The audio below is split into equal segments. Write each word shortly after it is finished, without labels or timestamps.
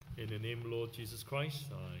the name of Lord Jesus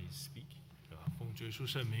Christ, I speak. 奉主耶稣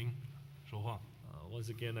圣名说话。Once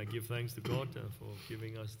again, I give thanks to God for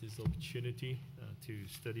giving us this opportunity to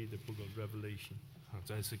study the book of Revelation.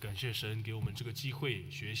 再次感谢神给我们这个机会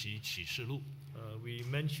学习启示录。We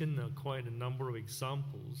mentioned quite a number of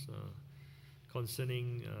examples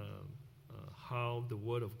concerning how the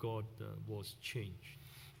Word of God was changed.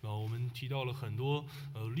 我们提到了很多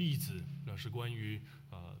例子，那是关于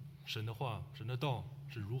神的话、神的道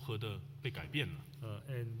是如何的被改变了。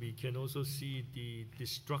And we can also see the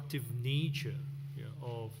destructive nature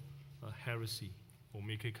of heresy. 我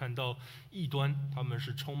们也可以看到异端，他们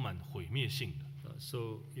是充满毁灭性的。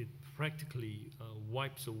So it practically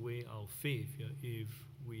wipes away our faith if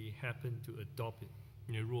we happen to adopt it.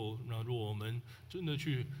 因为若我们真的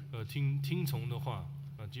去听从的话，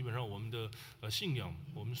基本上我们的信仰，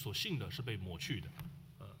我们所信的是被抹去的。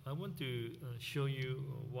I want to show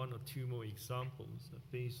you one or two more examples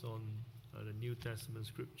based on the New Testament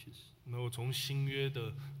scriptures. 那我从新约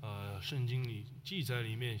的圣经里记载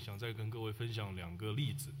里面，想再跟各位分享两个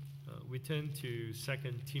例子。We turn to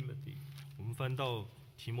 2 Timothy. 我们翻到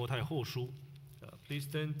提摩太后书。Please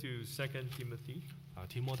turn to 2 Timothy.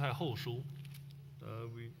 提摩太后书。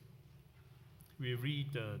We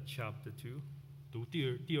read chapter 2. 读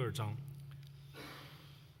第二章。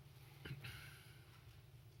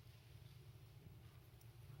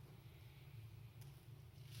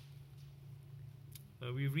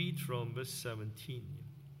We read from verse 17.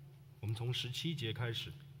 我们从17节开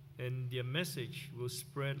始。And their message will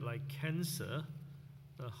spread like cancer,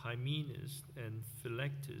 Hymenaeus and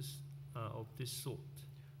Phylactus of this sort.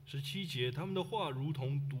 17节，他们的话如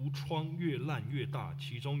同毒疮，越烂越大，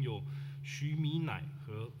其中有许米乃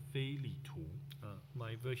和非里图。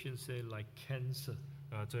My version say like cancer.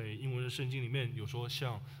 在英文的圣经里面有说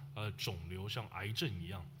像肿瘤，像癌症一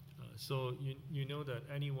样。So you know that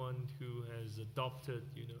anyone who has adopted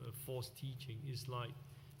a false teaching is like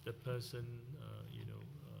the person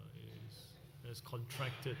has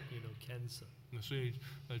contracted cancer. 所以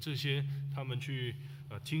这些他们去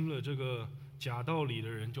听了这个假道理的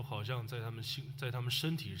人，就好像在他们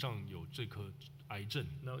身体上有这颗癌症。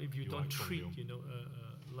Now if you don't treat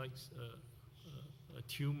like a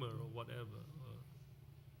tumor or whatever,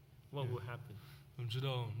 what will happen? 我们知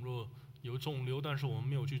道若有肿瘤，但是我们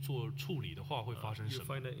没有去做处理的话，会发生什么？ You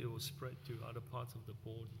find that it will spread to other parts of the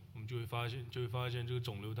body. 我们就会发现这个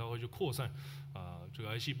肿瘤它会去扩散，这个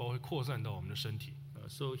癌细胞会扩散到我们的身体。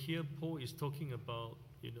So here Paul is talking about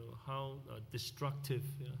how destructive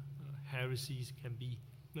heresies can be.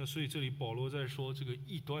 那所以这里保罗在说，这个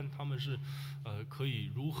异端他们是可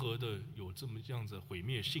以如何的有这样子毁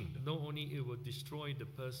灭性的。Not only it will destroy the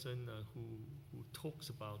person who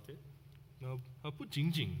talks about it. 那不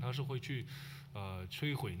仅仅他是会去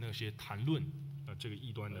摧毁那些谈论这个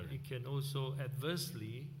异端的人。It can also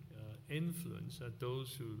adversely influence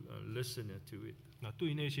those who listen to it. 那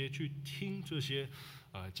对那些去听这些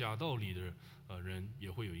假道理的人也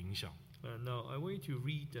会有影响。Now I want you to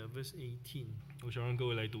read verse 18. 我想让各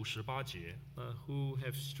位来读18节。Who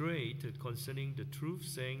have strayed concerning the truth,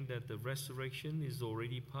 saying that the resurrection is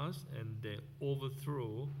already past, and they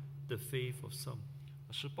overthrow the faith of some.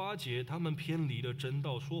 18节，他们偏离了真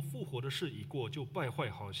道，说复活的事已过，就败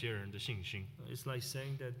坏好些人的信心。It's like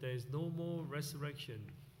saying that there is no more resurrection.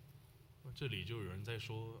 这里就有人在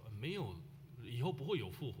说，没有，以后不会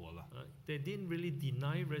有复活了。They didn't really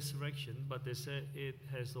deny resurrection, but they said it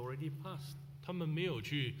has already passed. 他们没有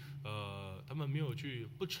去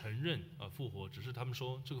不承认复活，只是他们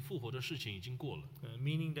说这个复活的事情已经过了。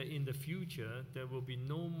Meaning that in the future there will be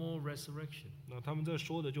no more resurrection. 那他们在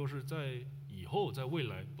说的就是在以后，在未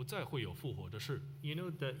来不再会有复活的事。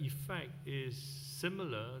The effect is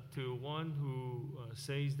similar to one who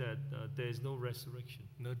says that there is no resurrection.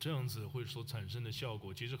 那这样子会所产生的效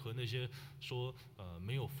果，其实和那些说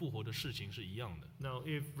没有复活的事情是一样的。Now,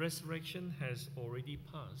 if resurrection has already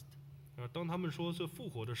passed, 当他们说这复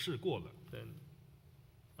活的事过了 then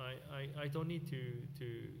I don't need to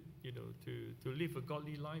live a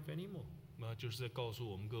godly life anymore. 那就是在告诉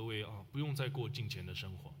我们各位不用再过敬虔的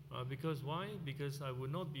生活。Because why? Because I will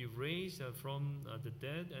not be raised from the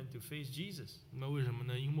dead and to face Jesus. 那为什么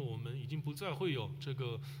呢？因为我们已经不再会有这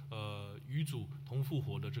个与主同复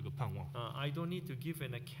活的这个盼望。I don't need to give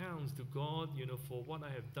an account to God, for what I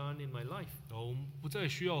have done in my life. 我们不再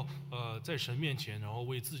需要在神面前，然后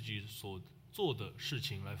为自己所做的事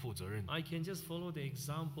情来负责任。I can just follow the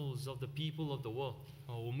examples of the people of the world.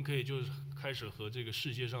 我们可以就是开始和这个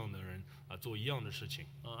世界上的人做一样的事情。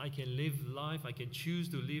I can live life. I can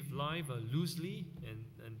choose to live life loosely and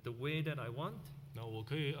the way that I want. 那我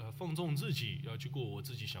可以放纵自己，要去过我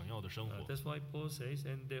自己想要的生活。 That's why Paul says,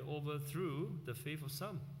 and they overthrew the faith of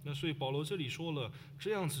some. 那所以保罗这里说了，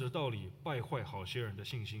这样子的道理败坏好些人的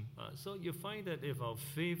信心。So you find that if our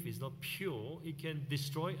faith is not pure, it can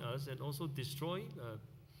destroy us and also destroy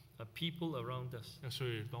people around us. 那所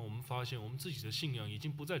以当我们发现我们自己的信仰已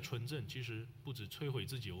经不再纯正，其实不止摧毁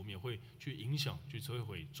自己，我们也会去影响、去摧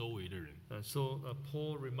毁周围的人。So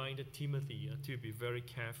Paul reminded Timothy to be very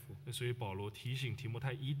careful. 那所以保罗提醒提摩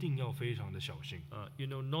太一定要非常的小心。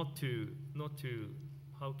Not to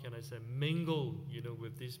how can I say mingle,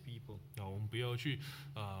 with these people. 我们不要去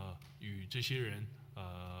与这些人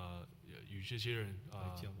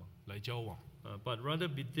来交往。But rather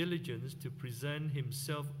be diligent to present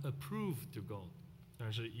himself approved to God.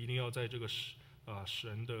 但是一定要在这个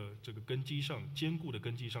神的这个根基上，坚固的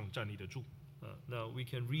根基上站立得住。Now we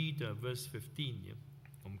can read verse 15. Yeah?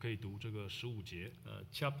 我们可以读这个15节。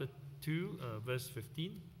Chapter 2, verse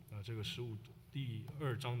 15. 这个第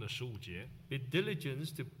2章的15节。Be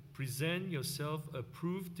diligent to present yourself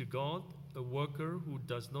approved to God, a worker who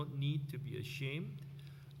does not need to be ashamed,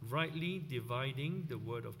 rightly dividing the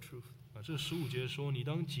word of truth. 这15节说，你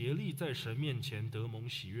当竭力在神面前得蒙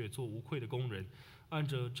喜悦，做无愧的工人，按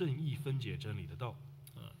着正义分解真理的道。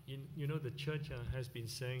The church has been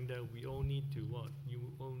saying that we all need to what?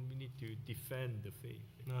 You only need to defend the faith.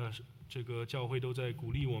 那这个教会都在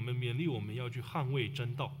鼓励我们、勉励我们要去捍卫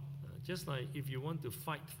真道。Just like if you want to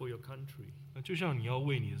fight for your country. 就像你要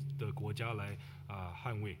为你的国家来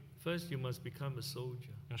捍卫。First, you must become a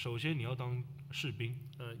soldier. 那首先你要当士兵。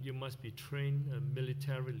You must be trained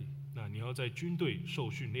militarily. 那你要在军队受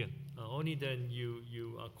训练。Only then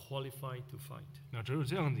you are qualified to fight. 那只有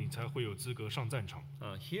这样，你才会有资格上战场。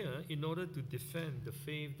Here, in order to defend the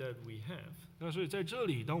faith that we have. 那所以在这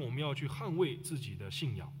里，当我们要去捍卫自己的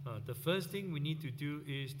信仰。The first thing we need to do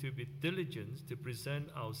is to be diligent to present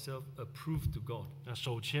ourselves approved to God. 那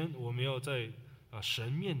首先我们要在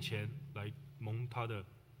神面前来蒙他的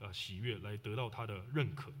喜悦，来得到他的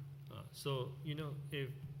认可。So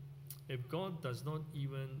if God does not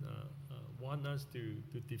even want us to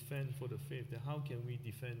defend for the faith, then how can we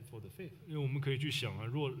defend for the faith? 因为我们可以去想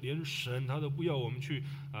若连神他都不要我们去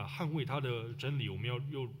捍卫他的真理，我们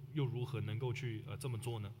又如何能够去这么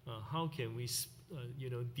做呢？ How can we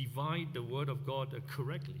divide the word of God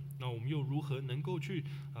correctly? 那我们又如何能够去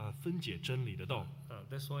分解真理的道？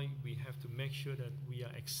 That's why we have to make sure that we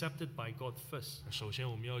are accepted by God first. 首先，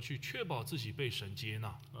我们要去确保自己被神接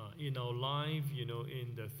纳。In our life,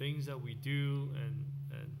 in the things that we do, and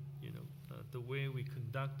the way we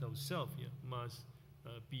conduct ourselves, must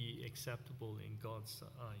be acceptable in God's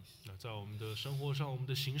eyes. 那在我们的生活上，我们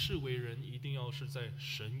的行事为人，一定要是在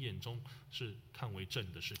神眼中是看为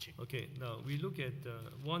正的事情。Okay, now we look at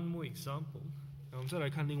one more example. 那我们再来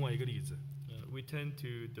看另外一个例子。We turn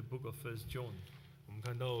to the book of 1 John. 我们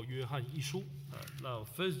看到约翰一书。Now,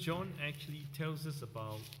 1 John actually tells us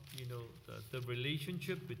about, the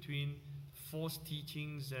relationship between false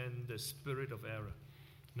teachings and the spirit of error.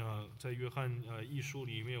 那在约翰一书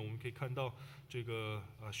里面，我们可以看到这个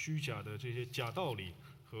虚假的这些假道理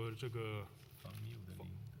和这个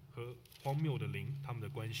和荒谬的灵他们的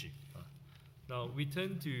关系。Now we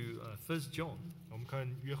turn to 1 John. 我们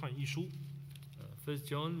看约翰一书。1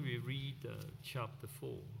 John, we read chapter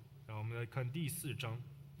 4. 然后我们来看第4章。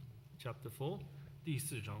Chapter 4. 第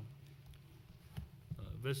4章。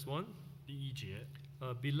Verse 1. 第1节。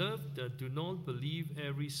Beloved, do not believe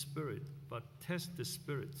every spirit, but test the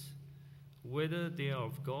spirits, whether they are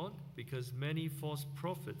of God, because many false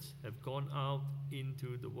prophets have gone out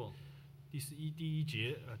into the world. 第1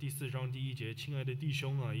节第4章第1节，亲爱的弟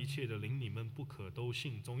兄啊，一切的灵你们不可都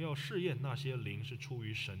信，总要试验那些灵是出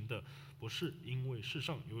于神的，不是，因为世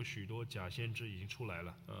上有许多假先知已经出来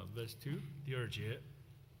了。Verse 2. 第2节。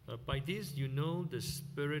By this you know the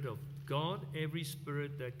Spirit of God. Every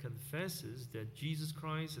spirit that confesses that Jesus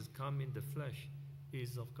Christ has come in the flesh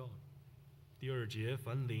is of God. 第2节，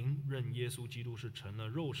凡灵认耶稣基督是成了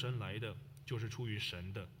肉身来的，就是出于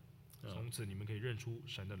神的。从此你们可以认出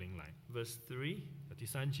神的灵来。Verse 3. 第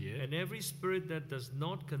3节。And every spirit that does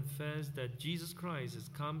not confess that Jesus Christ has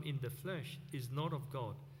come in the flesh is not of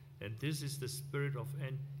God. And this is the spirit of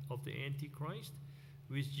the Antichrist,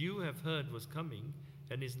 which you have heard was coming,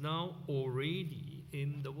 and is now already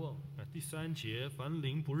in the world. 第3节，凡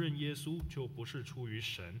灵不认耶稣，就不是出于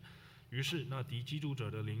神。于是那敌基督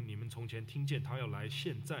者的灵，你们从前听见他要来，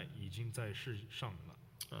现在已经在世上了。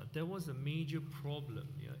There was a major problem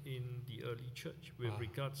in the early church with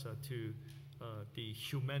regards to the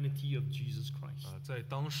humanity of Jesus Christ. 在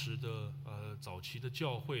当时的早期的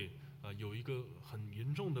教会，有一个很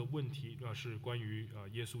严重的问题，是关于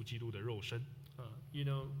耶稣基督的肉身。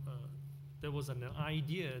there was an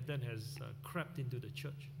idea that has crept into the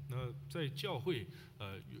church. 那在教会，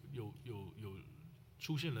有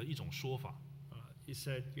出现了一种说法， It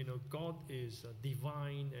said, God is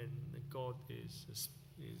divine and God is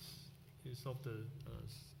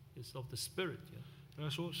of the Spirit. Yeah? 那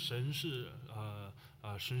说神是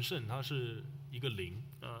神圣，他是一个灵。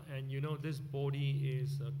And this body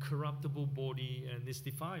is a corruptible body and is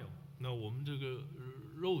defiled. 那我们这个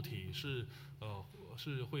肉体是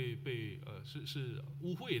会被是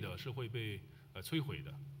污秽的，是会被摧毁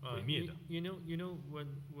的、毁灭的。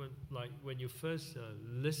When you first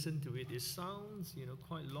listen to it, it sounds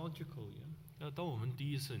quite logical. Yeah. 那当我们第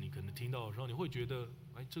一次你可能听到的时候，你会觉得，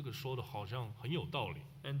哎，这个说的好像很有道理。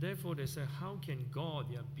And therefore they say, how can God,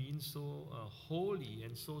 being so holy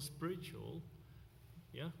and so spiritual,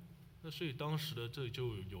 yeah? 那所以当时的这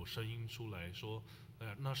就有声音出来说，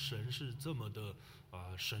那神是这么的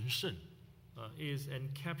神圣， is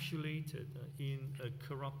encapsulated in a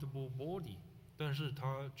corruptible body. 但是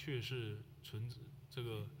它却是这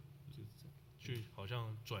个去好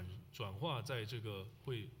像转化在这个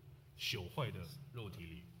会朽坏的肉体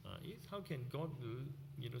里。How can God,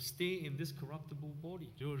 stay in this corruptible body?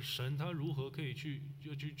 就是神他如何可以去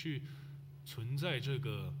存在这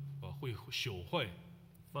个会朽坏、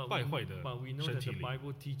败坏的 But we know 身 that 体 the 里？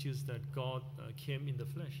 Bible teaches that God came in the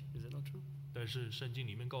flesh. Is it not true? 但是圣经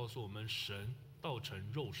里面告诉我们，神道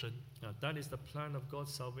成肉身， That is the plan of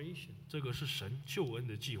God's salvation, 这个是神救恩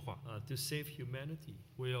的计划， to save humanity.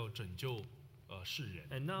 为要拯救世人。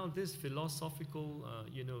 And now this philosophical,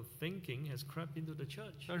 thinking has crept into the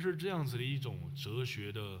church. 但是这样子的一种哲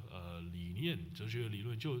学的理念、哲学的理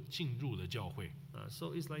论就进入了教会。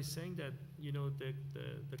 So it's like saying that,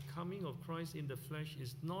 the coming of Christ in the flesh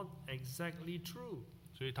is not exactly true.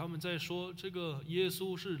 所以他们在说这个耶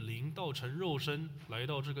稣是灵道成肉身来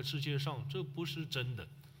到这个世界上，这不是真的。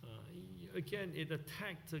 Again, it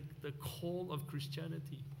attacked the core of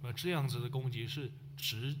Christianity. 这样子的攻击是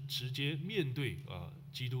直接面对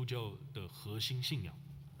基督教的核心信仰。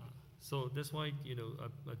 So that's why,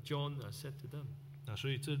 John said to them, 那所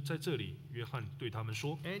以在这里，约翰对他们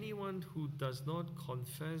说 anyone who does not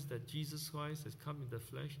confess that Jesus Christ has come in the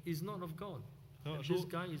flesh is not of God. And this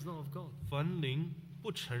guy is not of God. 凡灵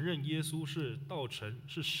不承认耶稣是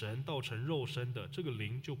神道成肉身的，这个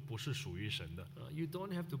灵就不是属于神的。 You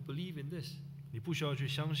don't have to believe in this. 你不需要去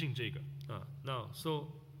相信这个。 Now, so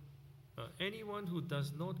anyone who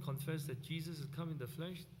does not confess that Jesus has come in the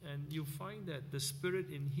flesh, and you find that the spirit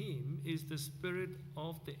in him is the spirit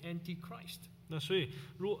of the Antichrist. 那所以，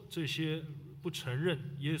若这些不承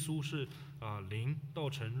认耶稣是灵道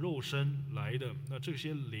成肉身来的，那这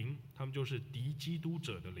些灵，他们就是敌基督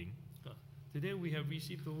者的灵。 Today we have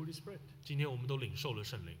received the Holy Spirit. 今天我们都领受了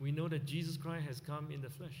圣灵， We know that Jesus Christ has come in the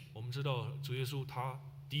flesh. 我们知道主耶稣他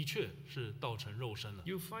的确是道成肉身了。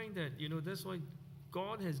 You find that, that's why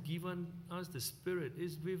God has given us the Spirit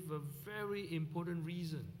is with a very important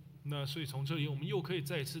reason. 那所以从这里，我们又可以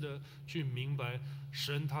再一次的去明白，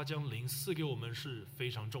神他将灵赐给我们是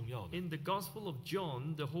非常重要的。 In the Gospel of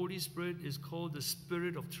John, the Holy Spirit is called the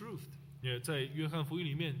Spirit of Truth. 也在约翰福音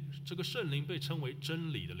里面，这个圣灵被称为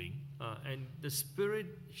真理的灵。 And the Spirit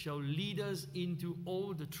shall lead us into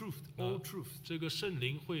all the truth, all truth. 这个圣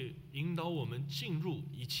灵会引导我们进入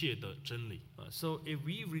一切的真理。 So if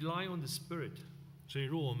we rely on the Spirit, 所以，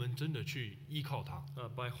若我们真的去依靠他，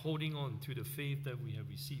 by holding on to the faith that we have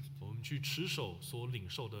received, 我们去持守所领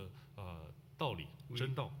受的道理、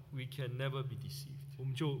真道， we can never be deceived. 我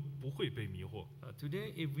们就不会被迷惑。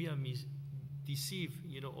 Today, if we are deceived,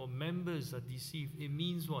 or members are deceived, it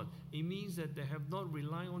means what? It means that they have not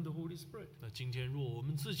relied on the Holy Spirit. 那今天，若我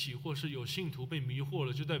们自己或是有信徒被迷惑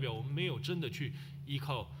了，就代表我们没有真的去依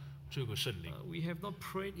靠这个圣灵。 We have not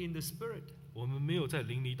prayed in the Spirit. 我们没有在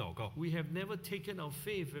灵里祷告， We have never taken our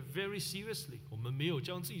faith very seriously. 我们没有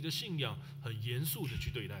将自己的信仰很严肃的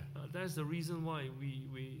去对待。 That's the reason why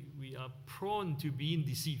we are prone to being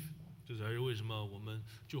deceived. 这才是为什么我们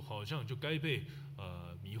就好像就该被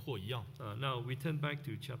迷惑一样。 Now we turn back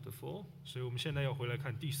to chapter 4. 所以我们现在要回来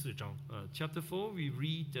看第4章。 Chapter 4, we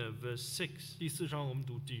read verse 6. 第4章我们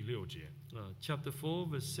读第6节。Chapter 4,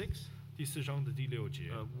 verse 6. 第4章的第6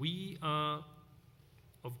节。 We are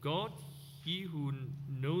of God. He who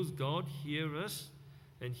knows God hears us,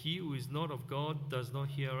 and he who is not of God does not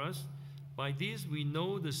hear us. By this we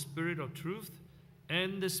know the spirit of truth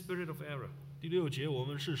and the spirit of error. 第6节，我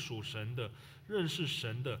们是属神的，认识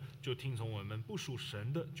神的就听从我们，不属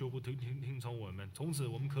神的就不听从我们。从此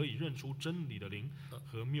我们可以认出真理的灵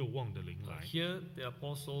和谬妄的灵来。Here the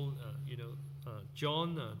apostle,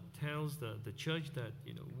 John tells the church that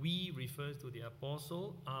we refers to the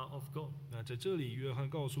apostle are of God. 那在这里，约翰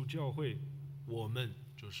告诉教会，我们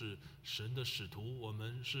就是神的使徒，我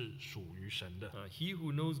们是属于神的。He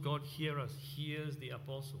who knows God hears the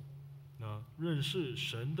apostle. 那认识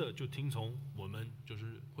神的就听从我们，就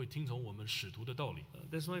是会听从我们使徒的道理。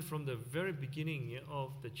That's why from the very beginning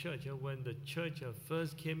of the church, when the church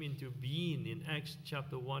first came into being in Acts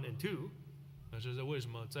chapter 1 and 2, 那这是为什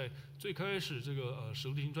么？在最开始这个使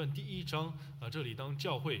徒行传第1章这里当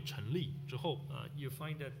教会成立之后you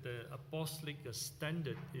find that the apostolic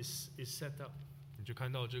standard is set up. 你就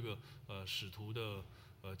看到这个使徒的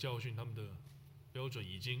教训，他们的标准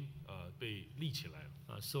已经被立起来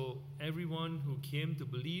了。So everyone who came to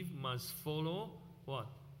believe must follow what?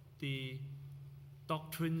 The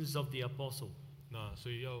doctrines of the apostle. 那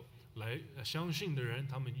所以要来相信的人，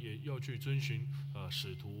他们也要去遵循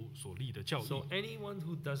使徒所立的教义。 So anyone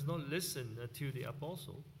who does not listen to the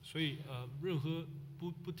apostle, 所以任何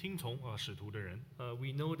不听从使徒的人，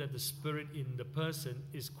 we know that the spirit in the person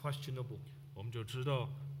is questionable. 我们就知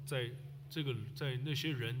道在那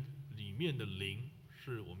些人里面的灵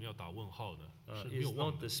是我们要打问号的，是谬 It's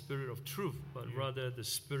妄 not 的 the，spirit of truth, but rather the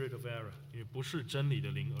spirit of error. 因为不是真理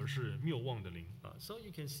的灵，而是谬妄的灵。So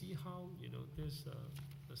you can see how this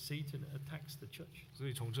Satan attacks the church. 所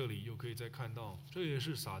以从这里又可以再看到，这也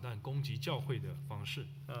是撒旦攻击教会的方式。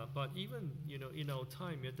But even in our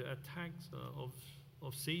time, the attacks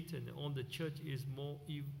of Satan on the church is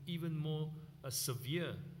even more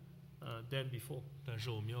severe than before. 但是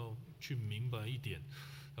我们要去明白一点，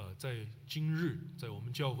在今日，在我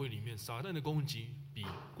们教会里面，撒旦的攻击比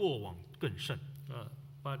过往更甚。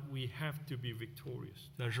But we have to be victorious.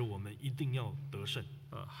 但是我们一定要得胜。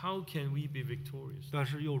How can we be victorious? 但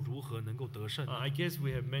是又如何能够得胜呢？ I guess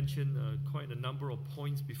we have mentioned quite a number of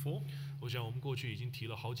points before. 我想我们过去已经提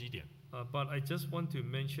了好几点。But I just want to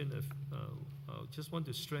mention, just want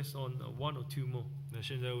to stress on one or two more. 那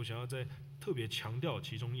现在我想要再特别强调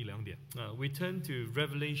其中1、2点。We turn to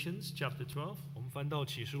Revelations chapter 12. 我们翻到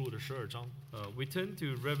启示录的12章。We turn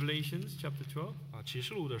to Revelations chapter 12. 启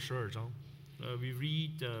示录的12章。We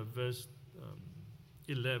read verse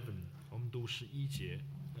 11. 我们读11节。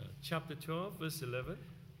Chapter 12, verse 11.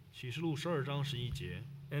 启示录12章11节。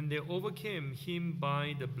And they overcame him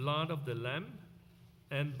by the blood of the Lamb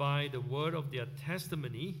and by the word of their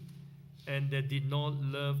testimony, and they did not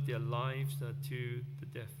love their lives to the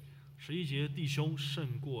death. 11节，弟兄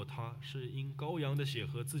胜过他，是因羔羊的血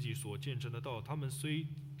和自己所见证的道，他们虽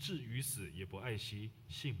至于死，也不爱惜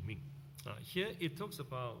性命。Here it talks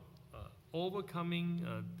about overcoming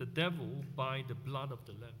the devil by the blood of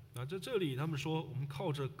the Lamb. 在这里他们说，我们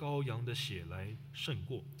靠着羔羊的血来胜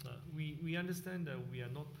过。We understand that we are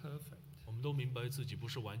not perfect. 我们都明白自己不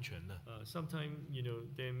是完全的。Sometimes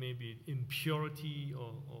there may be impurity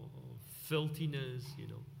or filthiness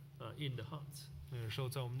in the hearts. 有时候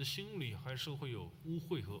在我们的心里还是会有污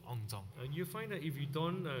秽和肮脏。You find that if you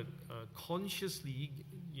don't consciously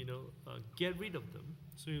get rid of them.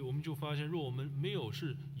 所以我们就发现，若我们没有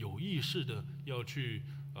是有意识的要去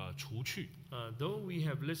除去。Though we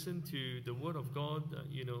have listened to the word of God,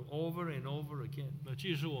 over and over again. 那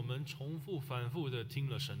即使我们重复反复的听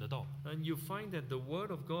了神的道。And you find that the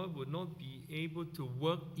word of God would not be able to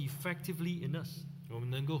work effectively in us. 我们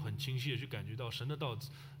能够很清晰的去感觉到神的道，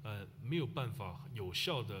没有办法有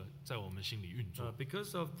效的在我们心里运作。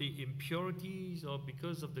Because of the impurities or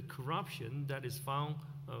because of the corruption that is found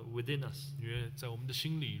within us. 因为在我们的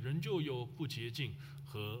心里仍旧有不洁净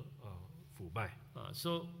和腐败。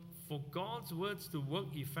So for God's words to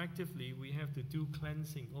work effectively, we have to do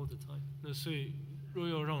cleansing all the time. 那所以，若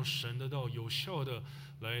要让神的道有效的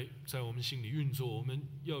来在我们心里运作，我们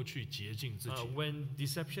要去洁净自己。When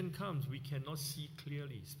deception comes, we cannot see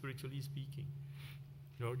clearly, spiritually speaking.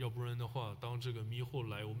 要不然的话，当这个迷惑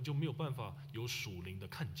来，我们就没有办法有属灵的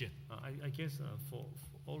看见。I guess for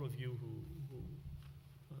all of you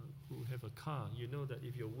who have a car, you know that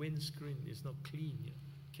if your windscreen is not clean,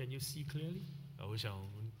 can you see clearly? 我想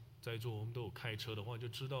在座我们都有开车的话，就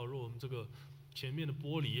知道，如果我们这个前面的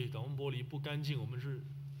玻璃、挡风玻璃不干净，我们是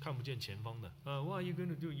看不见前方的。What are you going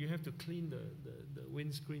to do? You have to clean the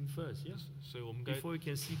windscreen first, yes? 所以我们 Before you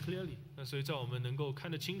can see clearly. 那所以在我们能够看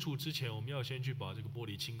得清楚之前，我们要先去把这个玻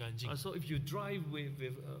璃清干净。So if you drive with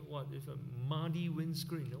if a muddy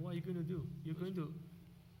windscreen, what are you going to do? You're going to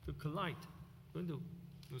collide, going to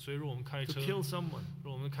所以如果我们开车， kill someone. 如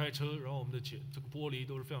果我们开车，然后我们的这个玻璃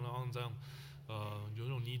都是非常的肮脏，有那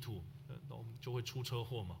种泥土，那我们就会出车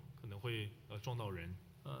祸嘛，可能会撞到人。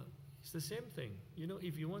It's the same thing.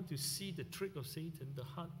 If you want to see the trick of Satan, the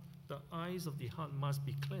eyes of the heart must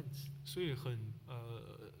be cleansed. 所以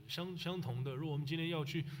相同的，如果我们今天要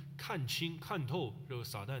去看清、看透这个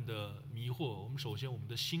撒旦的迷惑，我们首先我们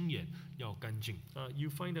的心眼要干净。You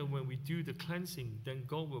find that when we do the cleansing, then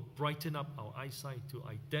God will brighten up our eyesight to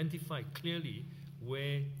identify clearly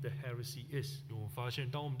where the heresy is. 我们发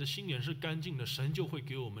现，当我们的心眼是干净的，神就会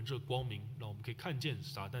给我们这光明，让我们可以看见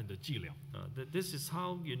撒旦的伎俩。This is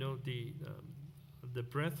how the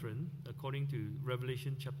brethren, according to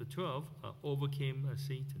Revelation chapter 12, overcame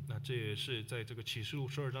Satan. 那这也是在这个启示录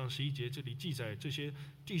12章11节这里记载，这些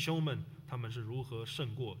弟兄们他们是如何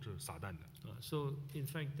胜过这撒旦的。So, in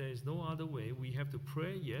fact, there is no other way. We have to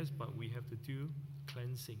pray, yes, but we have to do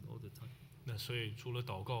cleansing all the time. 那所以除了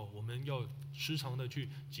祷告，我们要时常的去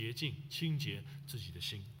洁净、清洁自己的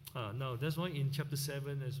心。Now, that's why in chapter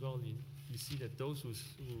 7 as well, you see that those who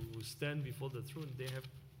stand before the throne, they have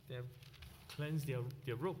cleansed their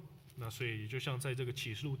robe. 那所以就像在这个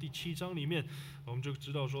启示录第7章里面，我们就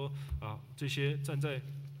知道说这些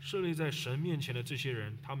设立在神面前的这些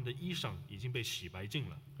人，他们的衣裳已经被洗白净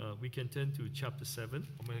了。We can turn to chapter 7.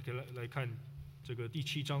 我们可以来看这个第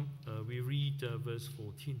7章。We read verse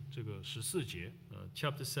 14. 这个14节。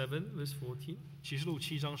Chapter 7, verse 14. 启示录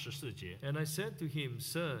7章14节。And I said to him,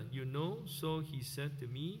 Sir, you know, so he said to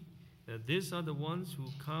me, these are the ones who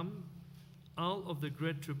come out of the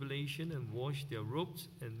great tribulation and washed their robes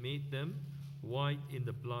and made them white in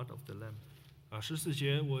the blood of the Lamb. 14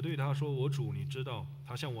节，我对他说：“我主，你知道。”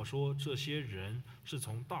他向我说：“这些人是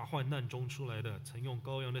从大患难中出来的，曾用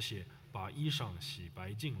羔羊的血把衣裳洗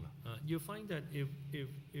白净了。” You find that if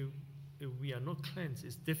we are not cleansed,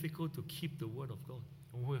 it's difficult to keep the word of God.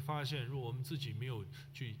 我们会发现，如果我们自己没有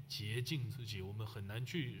去洁净自己，我们很难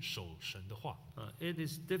去守神的话。It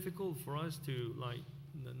is difficult for us to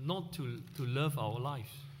not to love our life.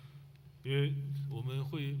 因为我们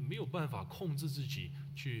会没有办法控制自己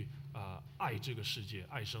去爱这个世界，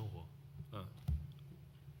爱生活。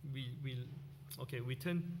We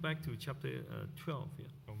turn back to chapter 12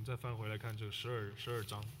 here. 我们再翻回来看这个12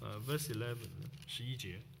章verse 11. 11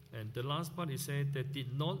节。And the last part is said that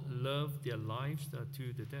did not love their lives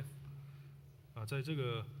to the death. 在这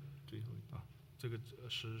个这个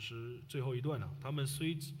最后一段他们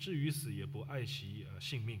虽至于死，也不爱惜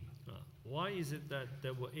性命。Why is it that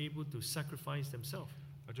they were able to sacrifice themselves?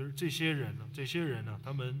 就是这些人呢，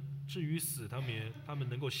他们至于死，他们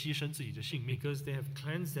能够牺牲自己的性命。Because they have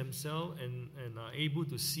cleansed themselves and are able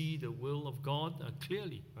to see the will of God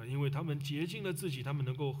clearly. 因为他们洁净了自己，他们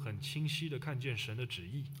能够很清晰的看见神的旨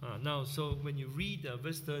意。Now, so when you read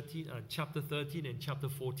verse 13, chapter 13 and chapter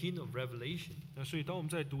 14 of Revelation, 那所以当我们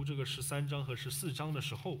在读这个13章和14章的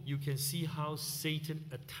时候， you can see how Satan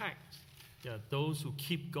attacked those who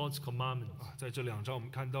keep God's commandments. 在这2章我们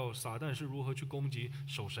看到撒旦是如何去攻击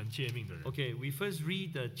守神诫命的人。Okay, we first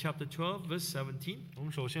read chapter 12, verse 17. 我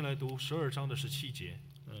们首先来读12章的17节。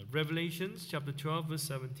Revelations chapter 12, verse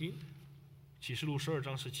 17. 启示录12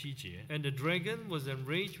章17节。And the dragon was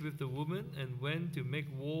enraged with the woman and went to make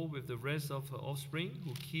war with the rest of her offspring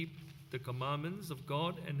who keep the commandments of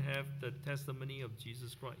God and have the testimony of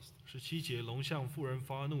Jesus Christ. 17节，龙向妇人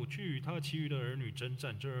发怒，去与他其余的儿女征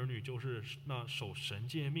战，这儿女就是那守神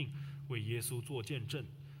诫命、为耶稣做见证。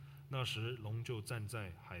那时龙就站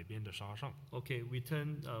在海边的沙上。Okay, we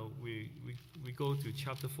go to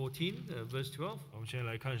chapter 14, verse 12. 我们先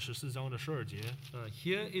来看14章的12节。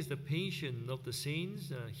Here is the patience of the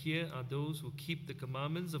saints. Here are those who keep the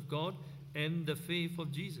commandments of God and the faith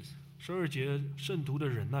of Jesus. 12节，圣徒的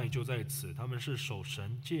忍耐就在此，他们是守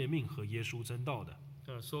神诫命和耶稣真道的。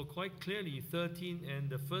So quite clearly, 13 and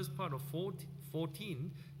the first part of 14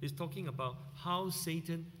 is talking about how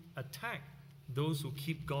Satan attacked those who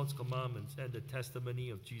keep God's commandments and the testimony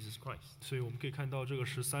of Jesus Christ. 所以我们可以看到这个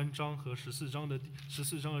13章和14章的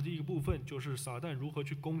第一个部分，就是撒旦如何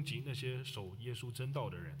去攻击那些守耶稣真道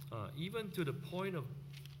的人。Even to the point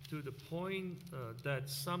that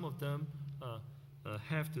some of them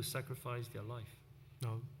have to sacrifice their life.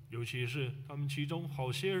 尤其是他们其中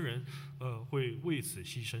好些人会为此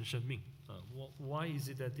牺牲生命。Why is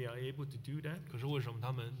it that they are able to do that? 可是为什么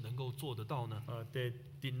他们能够做得到呢？ They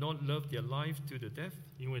did not love their life to the death.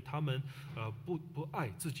 因为他们不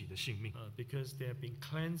爱自己的性命。Because they have been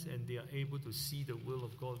cleansed and they are able to see the will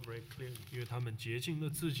of God very clearly. 因为他们洁净了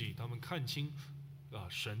自己，他们看清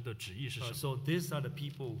神的旨意是什么。So these are the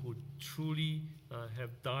people who truly have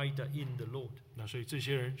died in the Lord. 那所以这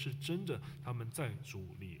些人是真的，他们在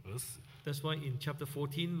主里而死。That's why in chapter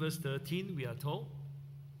 14, verse 13, we are told.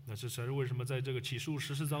 那这才是为什么在这个启示录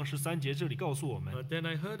14章13节这里告诉我们。Then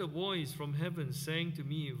I heard a voice from heaven saying to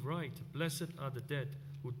me, Write, blessed are the dead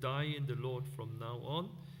who die in the Lord from now on.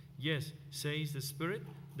 Yes, says the Spirit,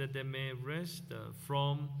 that they may rest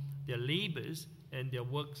from their labors and their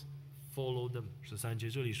works follow them. 13节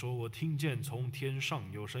这里说，我听见从天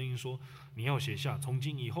上有声音说，你要写下，从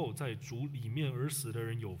今以后在主里面而死的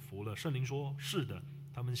人有福了。圣灵说，是的，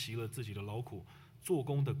他们习了自己的劳苦，做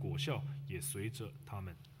工的果效也随着他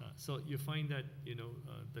们。So you find that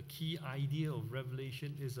the key idea of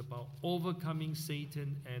Revelation is about overcoming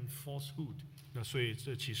Satan and falsehood. 那所以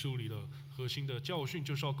这启示录里的核心的教训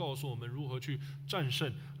就是要告诉我们如何去战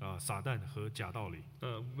胜撒旦和假道理。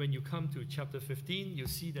When you come to chapter 15, you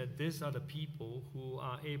see that these are the people who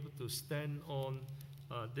are able to stand on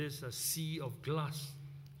this sea of glass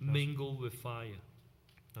mingled with fire.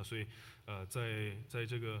 那所以在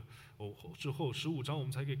这个之后15章我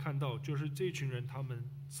们才可以看到，就是这群人他们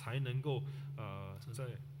才能够在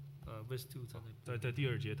verse 2在第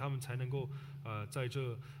2节，他们才能够在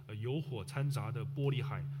这有火掺杂的玻璃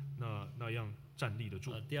海那样站立得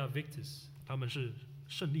住。They are victors. 他们是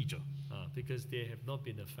胜利者。Because they have not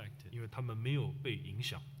been affected. 因为他们没有被影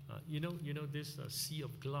响。You know this sea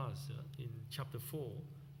of glass in chapter 4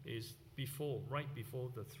 is right before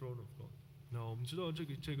the throne of God. 那我们知道这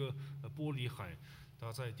个玻璃海，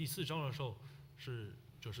它在第4章的时候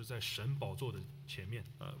就是在神宝座的前面。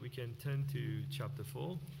We can turn to chapter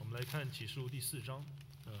 4. 我们来看启示录第4章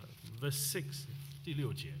verse 6. 第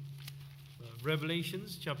6节。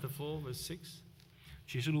Revelations chapter 4 verse 6.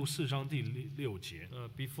 启示录4章第6节。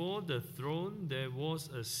Before the throne there was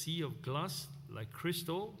a sea of glass like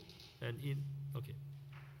crystal, and okay.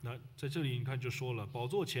 那在这里你看就说了，宝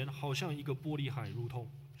座前好像一个玻璃海，如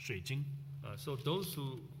同水晶。So those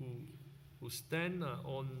who stand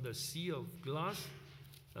on the sea of glass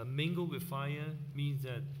mingled with fire means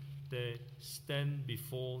that they stand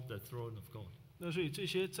before the throne of God. 那所以这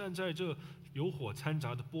些站在这有火掺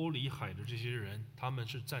杂的玻璃海的这些人，他们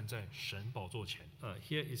是站在神宝座前。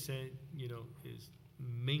Here it said, is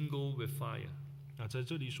mingled with fire. 在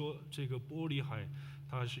这里说这个玻璃海，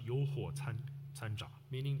它是有火掺杂。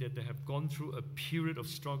Meaning that they have gone through a period of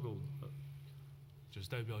struggle. 就是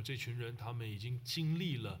代表这群人他们已经经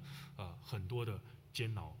历了很多的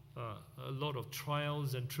煎熬。A lot of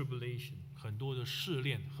trials and tribulation. 很多的试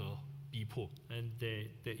炼和逼迫。And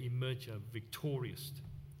they emerge victorious.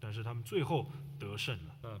 但是他们最后得胜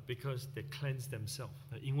了。Because they cleanse themselves.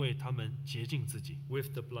 因为他们洁净自己。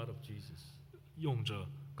With the blood of Jesus. 用着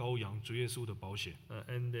羔羊主耶稣的宝血。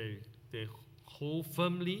And they hold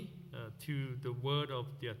firmly to the word of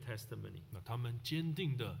their testimony. 那他们坚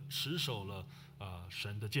定地持守了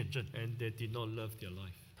神的见证。And they did not love their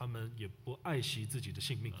life. 他们也不爱惜自己的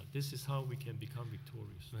性命。This is how we can become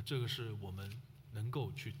victorious. 那这个是我们能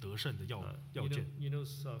够去得胜的要件。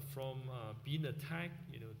From being attacked,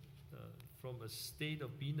 from a state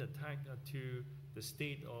of being attacked to the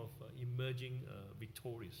state of emerging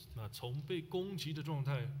victorious. 那从被攻击的状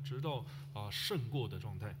态，直到胜过的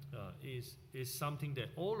状态。Is something that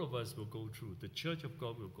all of us will go through. The Church of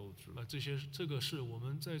God will go through. 这个是我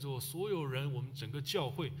们在座所有人，我们整个教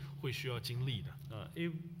会会需要经历的。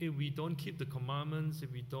If we don't keep the commandments, if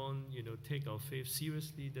we don't, take our faith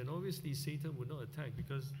seriously, then obviously Satan will not attack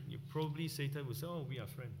because probably Satan will say, "Oh, we are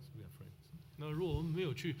friends. We are friends." 那如果我们没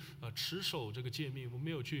有去持守这个诫命，我们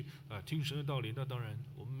没有去听神的道理，那当然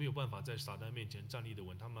我们没有办法在撒旦面前站立得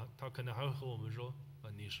稳。他可能还会和我们说，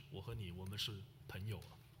我和你，我们是朋友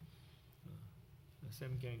啊。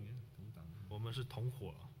Same gang, 同党。我们是同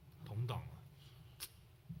伙同党啊。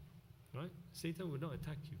Right? Satan will not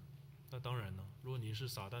attack you. 那当然了，如果你是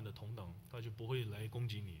撒旦的同党，他就不会来攻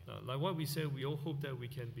击你。Like what we said, we all hope that we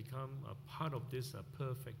can become a part of this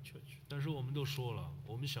perfect church. 但是我们都说了，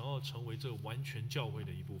我们想要成为这完全教会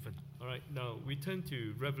的一部分。All right, now we turn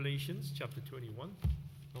to Revelations chapter 21.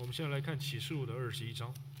 那我们现在来看启示录的21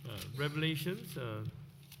章。Revelations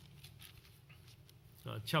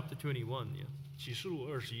chapter 21, yeah. 启示录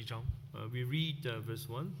21章。We read verse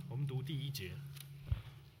 1. 我们读第1节。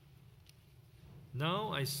Now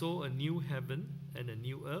I saw a new heaven and a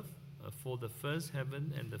new earth, for the first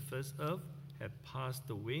heaven and the first earth had passed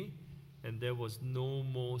away, and there was no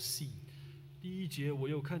more sea. 第1节，我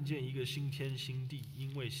又看见一个新天新地，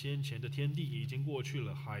因为先前的天地已经过去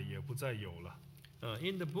了，海也不再有了。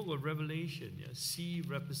In the book of Revelation, sea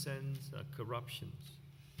represents corruptions.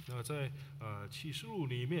 那在启示录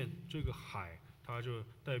里面，这个海它就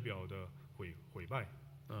代表的毁败。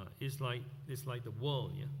It's like the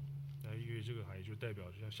world, yeah. 因为这个海就代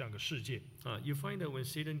表像个世界。You find that when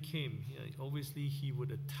Satan came, obviously he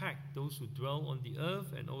would attack those who dwell on the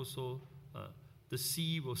earth and also the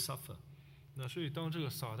sea will suffer. 那所以当这个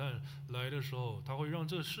撒旦来的时候，他会让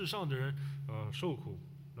这世上的人受苦，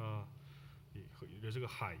那这个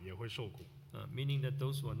海也会受苦。Meaning that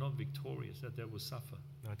those who are not victorious, that they will suffer.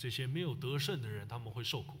 那这些没有得胜的人，他们会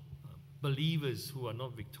受苦。Believers who are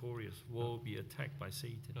not victorious will be attacked by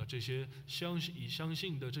Satan. 那这些相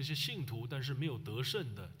信的这些信徒，但是没有得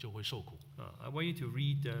胜的，就会受苦。I want you to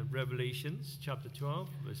read Revelations chapter 12,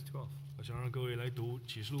 verse 12. 我想让各位来读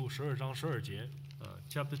启示录12章12节。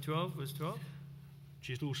Chapter 12, verse 12.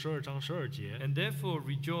 启示录12章12节。And therefore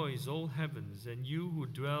rejoice, all heavens, and you who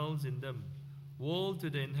dwells in them. Woe to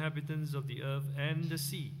the inhabitants of the earth and the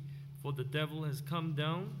sea, for the devil has come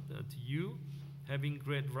down to you, having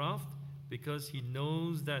great wrath, because he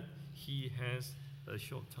knows that he has a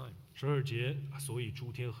short time. 12节，所以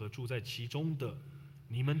诸天和住在其中的，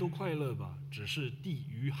你们都快乐吧，只是地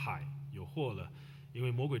与海有祸了，因为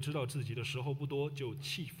魔鬼知道自己的时候不多，就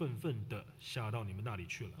气愤愤地下到你们那里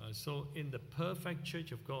去了。So in the perfect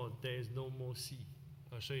church of God, there is no more sea.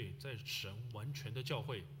 所以在神完全的教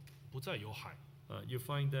会，不再有海。You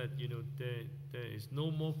find that there is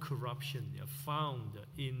no more corruption found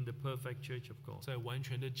in the perfect church of God. 在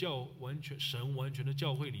神完全的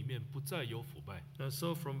教会里面，不再有腐败。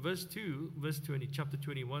So from verse 2, chapter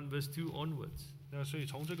 21, verse 2 onwards. 那所以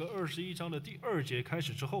从这个21章的第2节开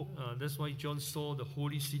始之后， that's why John saw the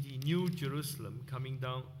holy city, New Jerusalem, coming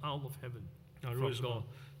down out of heaven from God.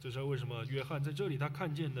 这是为什么约翰在这里他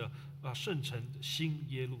看见的圣城新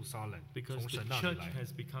耶路撒冷从神那里来。Because the church has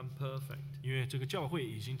become perfect. 因为这个教会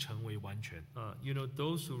已经成为完全。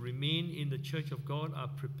Those who remain in the church of God are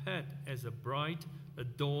prepared as a bride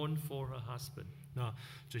adorned for her husband. 那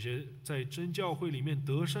这些在真教会里面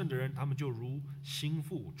得胜的人，他们就如新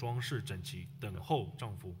妇装饰整齐，等候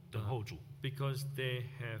丈夫，等候主。Because they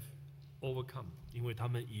have overcome. 因为他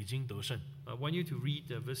们已经得胜。I want you to read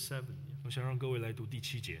verse 7. 我想让各位来读第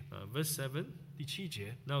7节。Verse 7. 第7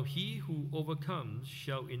节。Now he who overcomes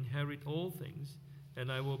shall inherit all things,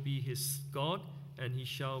 and I will be his God, and he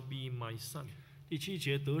shall be my son. 第7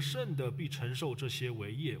节，得胜的必承受这些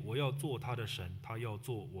为业，我要做他的神，他要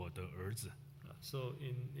做我的儿子。So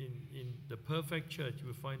in the perfect church,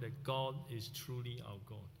 we find that God is truly our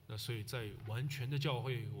God. 那所以在完全的教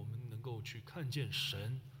会，我们能够去看见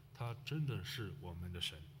神，他真的是我们的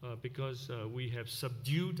神。Because we have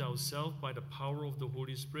subdued ourselves by the power of the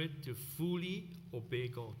Holy Spirit to fully obey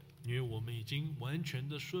God. 因为我们已经完全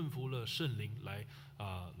的顺服了圣灵来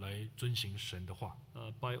遵行神的话。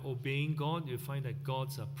By obeying God, you find that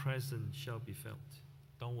God's presence shall be felt.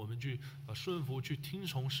 当我们去顺服、去听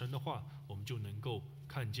从神的话，我们就能够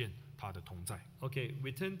看见他的同在。Okay,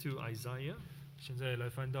 we turn to Isaiah. 现在来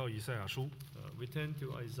翻到以赛亚书。We turn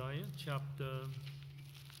to Isaiah chapter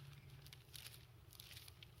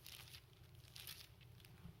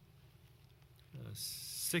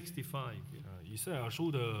 65. 以赛亚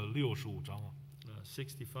书的65章啊。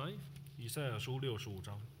65. 以赛亚书65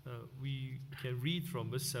章。We can read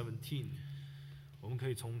from verse 17. 我们可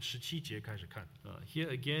以从17节开始看。Here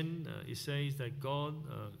again, it says that God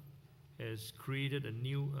has created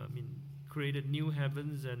created new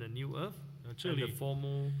heavens and a new earth. And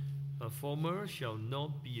the former shall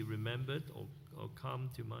not be remembered or come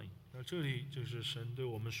to mind. 那这里就是神对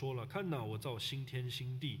我们说了：看哪，我造新天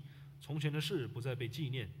新地，从前的事不再被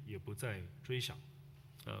纪念，也不再追想。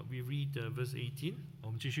We read verse 18.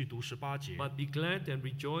 我们继续读18节。But be glad and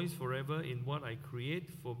rejoice forever in what I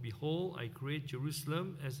create, for behold, I create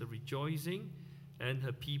Jerusalem as a rejoicing, and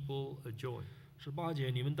her people a joy. 18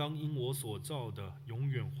节，你们当因我所造的永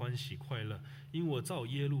远欢喜快乐，因我造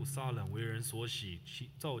耶路撒冷为人所喜，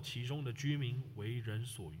造其中的居民为人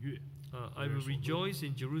所悦。I will rejoice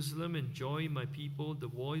in Jerusalem and joy in my people. The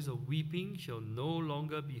voice of weeping shall no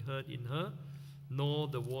longer be heard in her, nor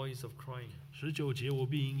the voice of crying. 19节，我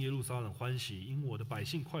必因耶路撒冷欢喜，因我的百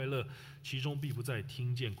姓快乐，其中必不再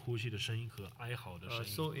听见哭泣的声音和哀嚎的声音。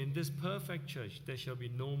So in this perfect church, there shall be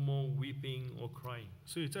no more weeping or crying.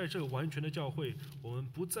 所以在这个完全的教会，我们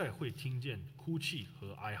不再会听见哭泣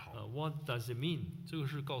和哀嚎。What does it mean? 这个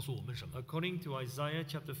是告诉我们什么 According to Isaiah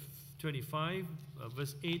chapter 25,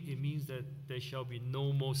 verse 8, it means that there shall be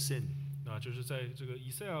no more sin. 那就是在这个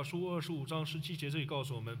以赛亚书25章17节这里告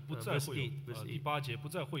诉我们，不再会有第8节不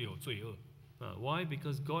再会有罪恶。Why?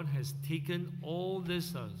 Because God has taken all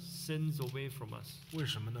these sins away from us. 为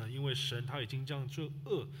什么呢？因为神他已经将这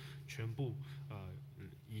恶全部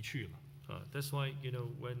移去了。That's why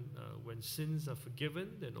when sins are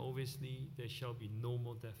forgiven, then obviously there shall be no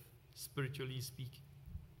more death, spiritually speaking.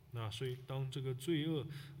 那所以当这个罪恶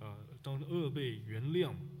当恶被原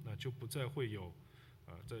谅，那就不再会有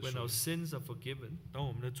When our sins are forgiven, 当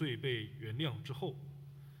我们的罪被原谅之后，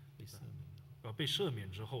被赦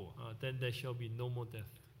免之后then there shall be no more death.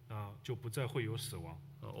 就不再会有死亡。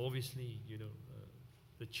Obviously,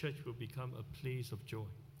 the church will become a place of joy.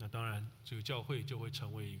 那当然，这个教会就会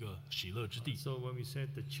成为一个喜乐之地。So when we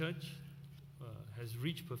said the church has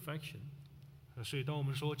reached perfection, 所以当我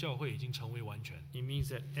们说教会已经成为完全， it means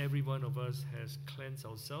that every one of us has cleansed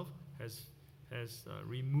ourselves, has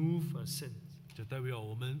removed sins. 就代表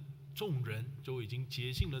我们众人就已经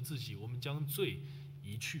洁净了自己，我们将罪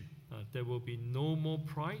移去。There will be no more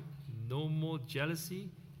pride, no more jealousy,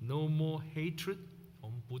 no more hatred. 我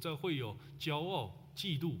们不再会有骄傲、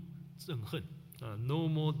嫉妒、憎恨， no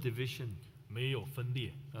more division, 没有分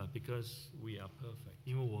裂， because we are perfect.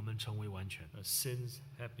 因为我们成为完全， Sins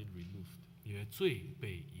have been removed. 因为罪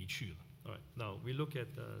被移去了。All right, now we look at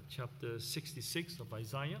chapter 66 of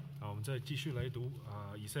Isaiah. 好，我们再继续来读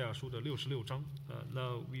以赛亚书的66章。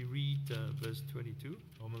Now we read verse 22.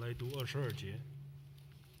 我们来读22节。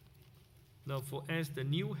Now, for as the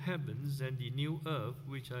new heavens and the new earth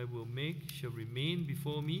which I will make shall remain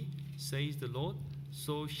before me, says the Lord,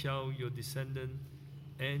 so shall your descendant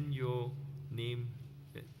and your name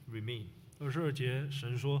remain. 22节，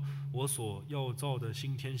神说：“我所要造的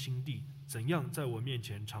新天新地，怎样在我面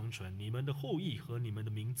前长存，你们的后裔和你们的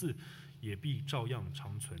名字也必照样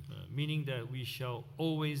长存。” Meaning that we shall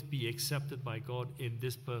always be accepted by God in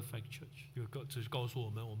this perfect church. 这是告诉我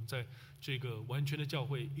们，我们在这个完全的教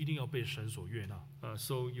会一定要被神所悦纳。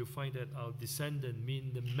So you find that our descendant,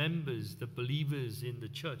 mean the members, the believers in the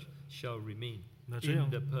church, shall remain in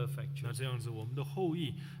the perfect church. 那这样子，我们的后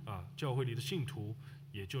裔教会里的信徒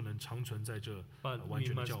也就能长存在这完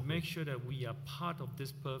全的教 But we must 会。make sure that we are part of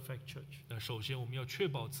this perfect church. 那首先，我们要确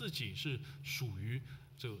保自己是属于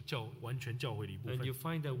这完全教会的一部 And 分。 you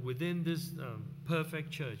find that within this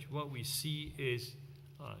perfect church, what we see is,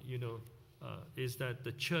 is that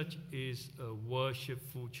the church is a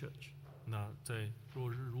worshipful church. 那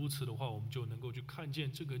若是如此的话，我们就能够去看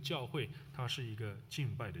见这个教会，它是一个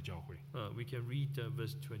敬拜的教会。We can read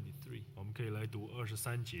verse 23. 我们可以来读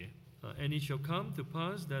23节。And it shall come to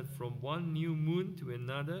pass that from one new moon to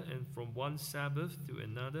another, and from one Sabbath to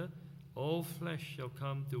another, all flesh shall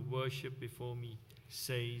come to worship before me,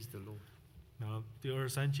 says the Lord. 那第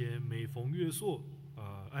23节，每逢月朔，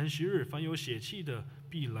安息日，凡有血气的，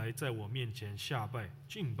必来在我面前下拜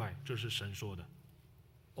敬拜，这是神说的。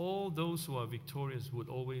All those who are victorious would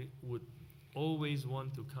always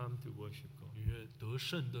want to come to worship God. 因为得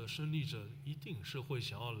胜的胜利者一定是会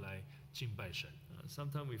想要来敬拜神。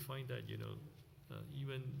Sometimes we find that,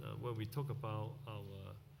 even when we talk about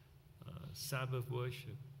our Sabbath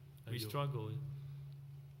worship, we struggle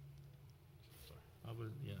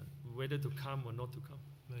whether to come or not to come.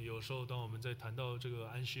 那有时候，当我们在谈到这个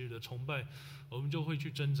安息日的崇拜，我们就会去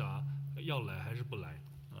挣扎，要来还是不来。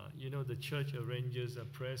The church arranges a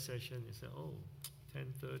prayer session. They say, "Oh,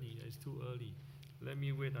 10:30 is too early. Let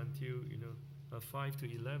me wait until 5 to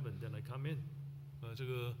 11, then I come in." 这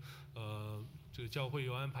个教会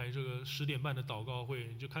有安排这个10点半的祷告会，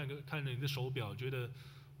你就看着你的手表，觉得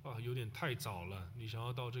有点太早了，你想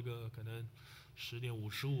要到这个可能10点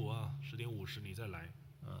55 10点50你再来。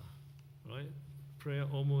Right? Prayer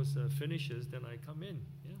almost finishes, then I come in.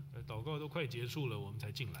 Yeah. 祷告都快结束了，我们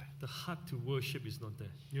才进来。The heart to worship is not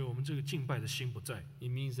there. 因为我们这个敬拜的心不在。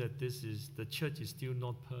It means that the church is still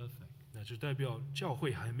not perfect. 那就代表教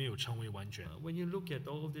会还没有成为完全。When you look at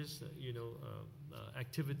all these,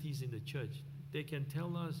 activities in the church, they can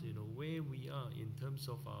tell us, where we are in terms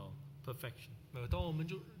of our perfection. 当我们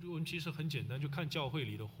其实很简单，就看教会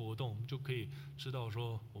里的活动，我们就可以知道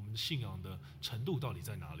说我们信仰的程度到底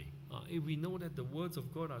在哪里。If we know that the words of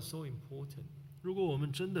God are so important, 如果我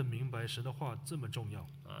们真的明白神的话这么重要，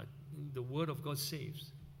 the word of God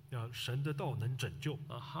saves. 神的道能拯救。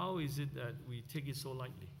How is it that we take it so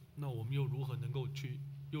lightly? 那我们又如何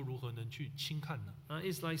能去轻看呢？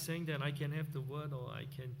 It's like saying that I can have the word or I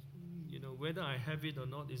can, whether I have it or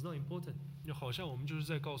not is not important. 就好像我们就是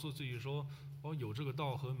在告诉自己说，有这个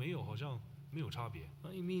道和没有好像没有差别。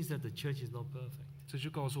It means that the church is not perfect. 这就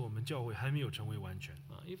告诉我们教会还没有成为完全。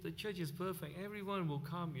If the church is perfect, everyone will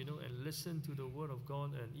come, and listen to the word of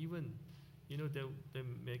God, and even, they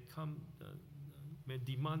may come, may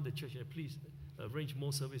demand the church, please arrange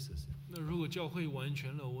more services. 那如果教会完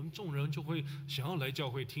全了，我们众人就会想要来教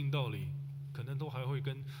会听道理，可能都还会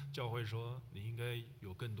跟教会说，你应该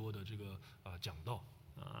有更多的这个讲道。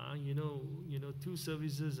2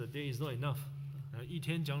 services a day is not enough. 一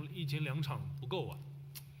天2场不够啊。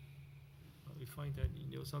We find that,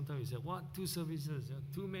 sometimes we say, what, 2 services?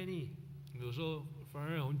 Too many. 有时候反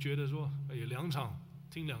而我们觉得说，2场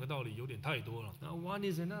听2个道理有点太多了。Now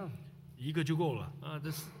 1 is enough. 1个就够了。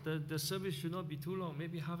The service should not be too long,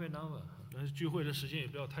 maybe half an hour. 但是聚会的时间也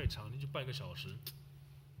不要太长，你就半个小时。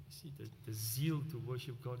See, the zeal to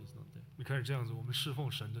worship God is not there. 你开始这样子，我们侍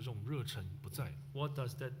奉神的这种热忱不在。What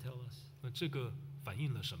does that tell us? 那这个反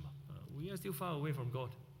映了什么？ We are still far away from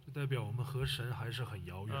God. 就代表我们和神还是很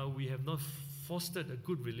遥远。We have not fostered a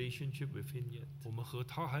good relationship with Him yet. 我们和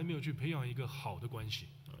他还没有去培养一个好的关系。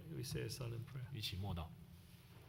We say a silent prayer. 一起默祷。